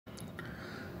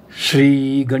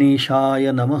Shri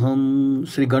Ganeshaya Namaham.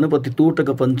 Shri Ganapati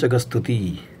Totaka Panchaka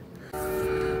Stuti.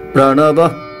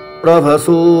 Pranava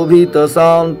Pravasubhita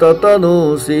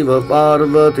Santatano Shiva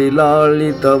Parvati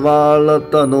Lalita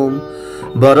Valatano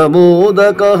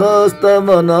Baramodaka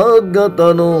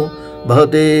Hastamanaggatano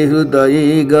Bhate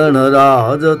Hridaye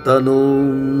Ganarajatano.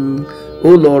 O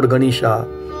Lord Ganesha,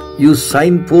 you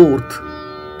shine forth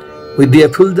with the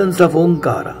effulgence of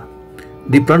Omkara,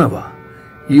 the Pranava.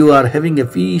 You are having a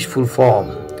peaceful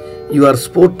form. You are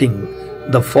sporting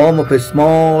the form of a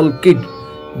small kid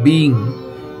being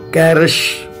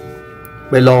cherished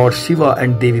by Lord Shiva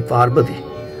and Devi Parvati.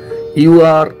 You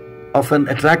are of an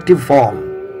attractive form,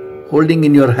 holding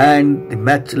in your hand the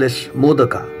matchless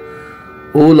Modaka.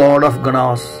 O Lord of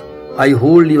Ganas, I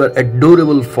hold your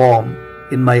adorable form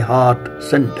in my heart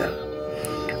center.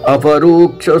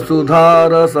 Aparuksha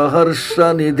Sudhara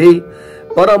Saharsha Nidhi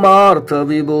Paramartha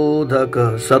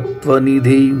Vibodhaka Sattva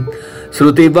Nidhi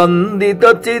Shruti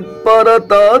Vandita Chit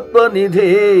Paratatva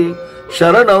Nidhi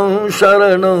Sharanam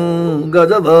Sharanam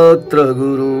Gajavatra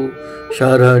Guru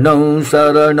Sharanam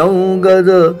Sharanam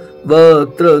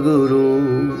Gajavatra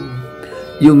Guru.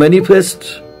 You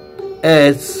manifest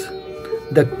as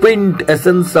the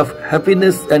quintessence of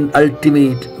happiness and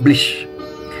ultimate bliss.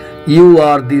 You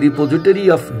are the repository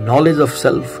of knowledge of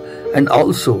self and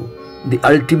also the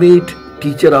ultimate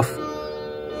teacher of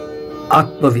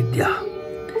Atma Vidya.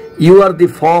 You are the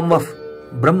form of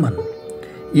Brahman.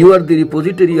 You are the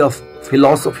repository of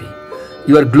philosophy.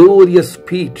 Your glorious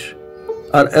feet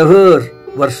are ever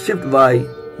worshipped by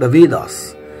the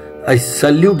Vedas. I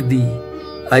salute thee.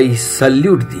 I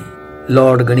salute thee,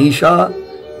 Lord Ganesha,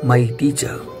 my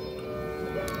teacher.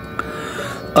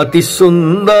 Ati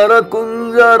Sundara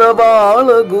Kunjara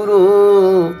Bala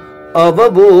Guru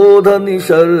Avabodha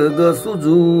Nisharga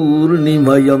Sujur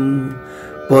Nimayam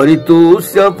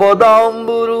Paritusya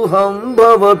Padamburuham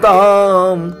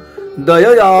Bhavatam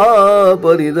Dayaya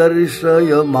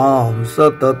Paridarshaya Mam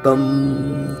Satatam.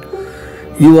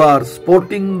 You are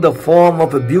sporting the form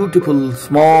of a beautiful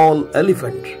small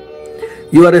elephant.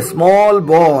 You are a small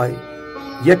boy,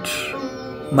 yet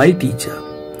my teacher.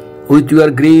 With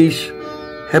your grace,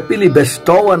 happily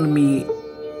bestow on me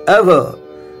ever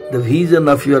the vision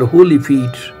of your holy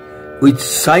feet, which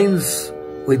shines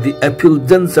with the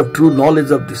effulgence of true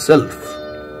knowledge of the self.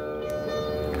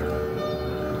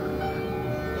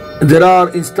 There are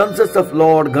instances of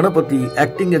Lord Ganapati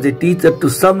acting as a teacher to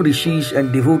some rishis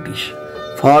and devotees.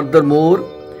 Furthermore,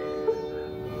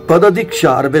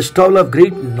 Padadiksha or bestowal of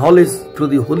great knowledge through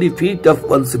the holy feet of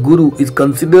one's Guru is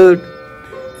considered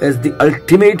as the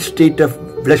ultimate state of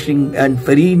blessing and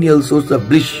perennial source of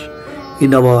bliss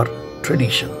in our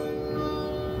tradition.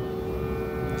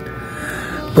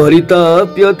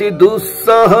 Paritapyati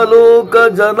dussahaloka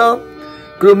jana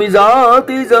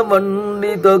krumijati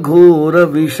jamandita ghora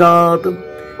vishat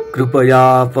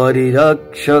krupaya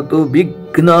parirakshatu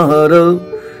vignahara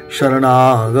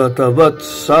sharanagata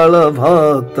vatsala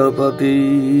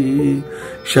bhaktapati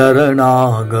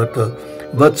sharanagata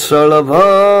vatsala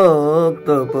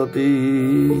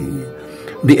bhaktapati.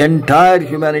 The entire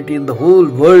humanity in the whole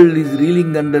world is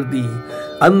reeling under the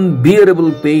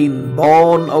unbearable pain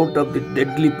born out of the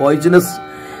deadly poisonous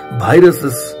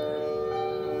viruses.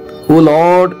 O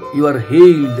Lord, you are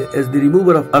hailed as the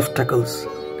remover of obstacles.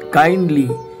 Kindly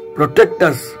protect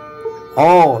us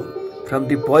all from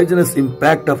the poisonous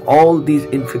impact of all these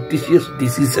infectious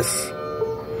diseases.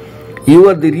 You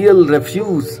are the real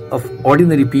refuge of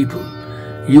ordinary people.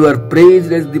 You are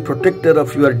praised as the protector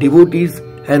of your devotees.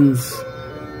 Hence,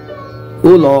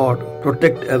 O Lord,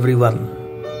 protect everyone.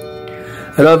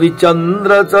 Ravi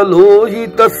Chandra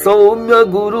Chalohita Soumya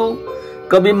Guru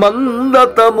Kabi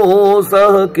Mandatamo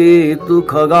Sahaketu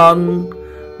Khagan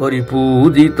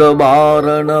Paripujita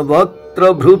Varana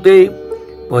Vaktra Bhrute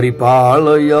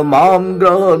Paripalaya Mam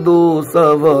Grahado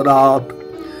Savarat.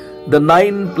 The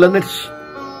 9 planets,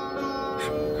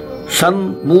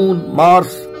 Sun, Moon,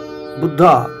 Mars,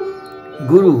 Buddha,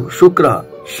 Guru, Shukra,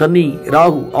 Shani,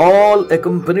 Rahu, all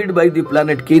accompanied by the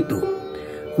planet Ketu,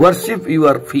 worship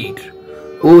your feet,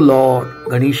 O Lord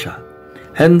Ganesha.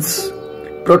 Hence,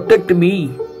 protect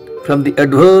me from the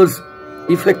adverse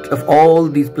effect of all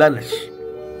these planets.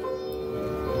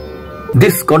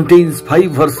 This contains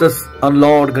 5 verses on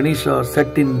Lord Ganesha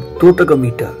set in Totaka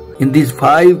meter. In these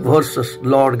 5 verses,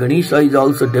 Lord Ganesha is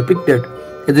also depicted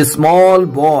as a small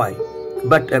boy,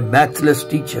 but a matchless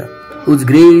teacher, whose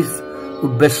grace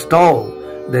would bestow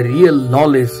the real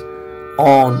knowledge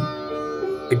on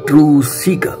a true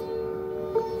seeker.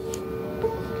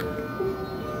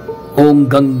 Om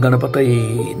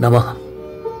Ganapataye Namaha.